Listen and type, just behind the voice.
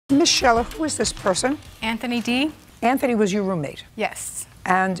Miss Scheller, who is this person? Anthony D. Anthony was your roommate. Yes.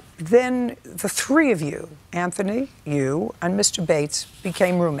 And then the three of you, Anthony, you, and Mr. Bates,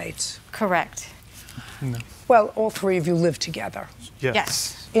 became roommates. Correct. No. Well, all three of you lived together. Yes.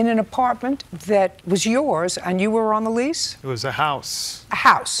 Yes. In an apartment that was yours, and you were on the lease? It was a house. A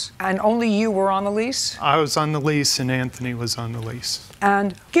house. And only you were on the lease? I was on the lease and Anthony was on the lease.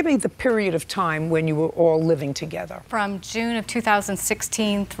 And give me the period of time when you were all living together. From June of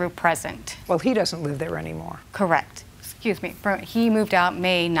 2016 through present. Well, he doesn't live there anymore. Correct. Excuse me. He moved out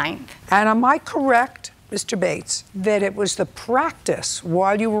May 9th. And am I correct, Mr. Bates, that it was the practice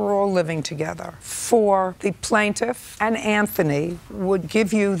while you were all living together for the plaintiff and Anthony would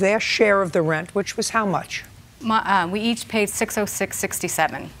give you their share of the rent, which was how much? We each paid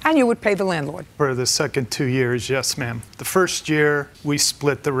 $606.67. And you would pay the landlord? For the second 2 years, yes, ma'am. The first year, we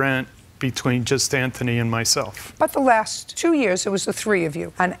split the rent between just Anthony and myself. But the last 2 years, it was the three of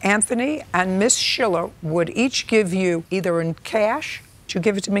you. And Anthony and Miss Schiller would each give you either in cash. Did you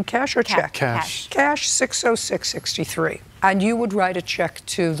give it to them in cash or check? Cash. Cash, $606.63. And you would write a check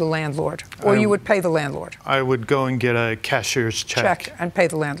to the landlord, or you would pay the landlord? I would go and get a cashier's check. And pay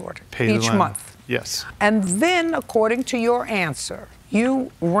the landlord Each month? Yes. And then, according to your answer,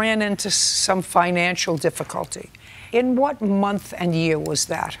 you ran into some financial difficulty. In what month and year was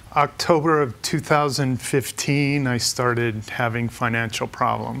that? October of 2015, I started having financial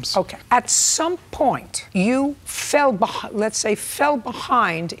problems. Okay. At some point, you fell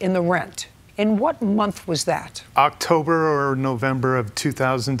behind in the rent. In what month was that? October or November of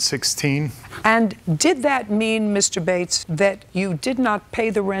 2016. And did that mean, Mr. Bates, that you did not pay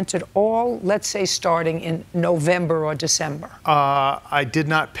the rent at all, let's say starting in November or December? I did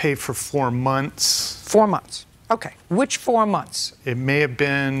not pay for 4 months. 4 months. Okay. Which 4 months? It may have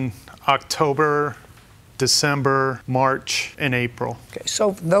been October, December, March, and April. Okay,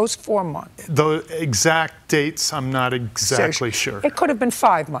 so those 4 months. The exact dates, I'm not exactly sure. It could have been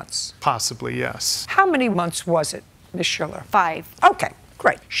 5 months. Possibly, yes. How many months was it, Ms. Schiller? 5. Okay,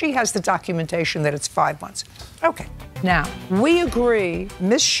 great. She has the documentation that it's 5 months. Okay. Now, we agree,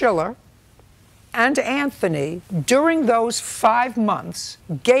 Ms. Schiller and Anthony, during those 5 months,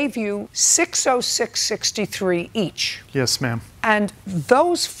 gave you $606.63 each. Yes, ma'am. And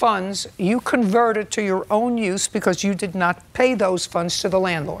those funds you converted to your own use because you did not pay those funds to the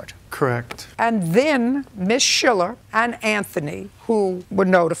landlord. Correct. And then Ms. Schiller and Anthony, who were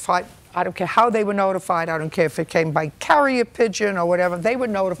notified, I don't care how they were notified, I don't care if it came by carrier pigeon or whatever, they were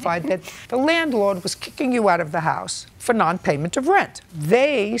notified that the landlord was kicking you out of the house for non-payment of rent.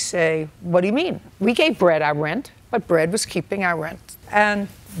 They say, what do you mean? We gave Brad our rent, but Brad was keeping our rent. And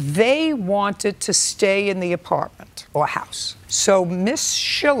they wanted to stay in the apartment or house. So Miss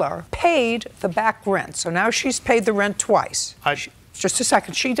Schiller paid the back rent. So now she's paid the rent twice. Just a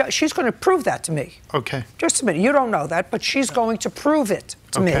second. She's going to prove that to me. Okay. Just a minute. You don't know that, but she's going to prove it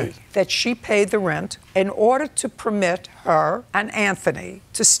to me that she paid the rent in order to permit her and Anthony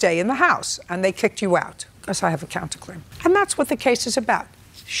to stay in the house. And they kicked you out because I have a counterclaim. And that's what the case is about.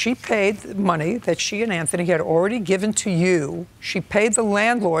 She paid the money that she and Anthony had already given to you. She paid the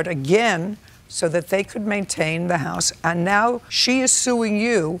landlord again so that they could maintain the house. And now she is suing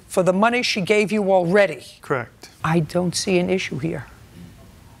you for the money she gave you already. Correct. I don't see an issue here.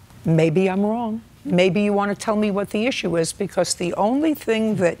 Maybe I'm wrong. Maybe you want to tell me what the issue is, because the only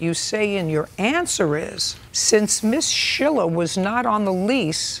thing that you say in your answer is, since Miss Schiller was not on the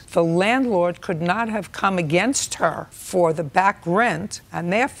lease, the landlord could not have come against her for the back rent,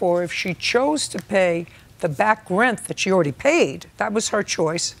 and therefore if she chose to pay the back rent that she already paid, that was her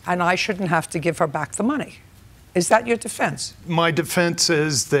choice, and I shouldn't have to give her back the money. Is that your defense? My defense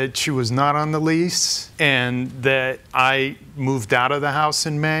is that she was not on the lease and that I moved out of the house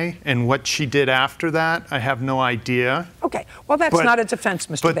in May, and what she did after that, I have no idea. Okay, well, that's not a defense,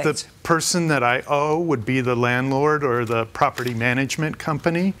 Mr. Bates. But the person that I owe would be the landlord or the property management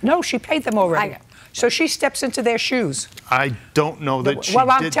company? No, she paid them already. So she steps into their shoes. I don't know that she did.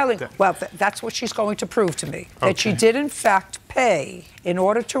 Well, I'm telling you, that's what she's going to prove to me. That she did, in fact, pay in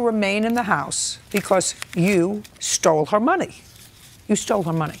order to remain in the house because you stole her money. You stole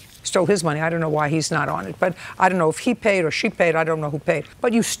her money. Stole his money. I don't know why he's not on it, but I don't know if he paid or she paid. I don't know who paid.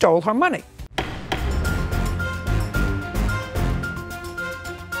 But you stole her money.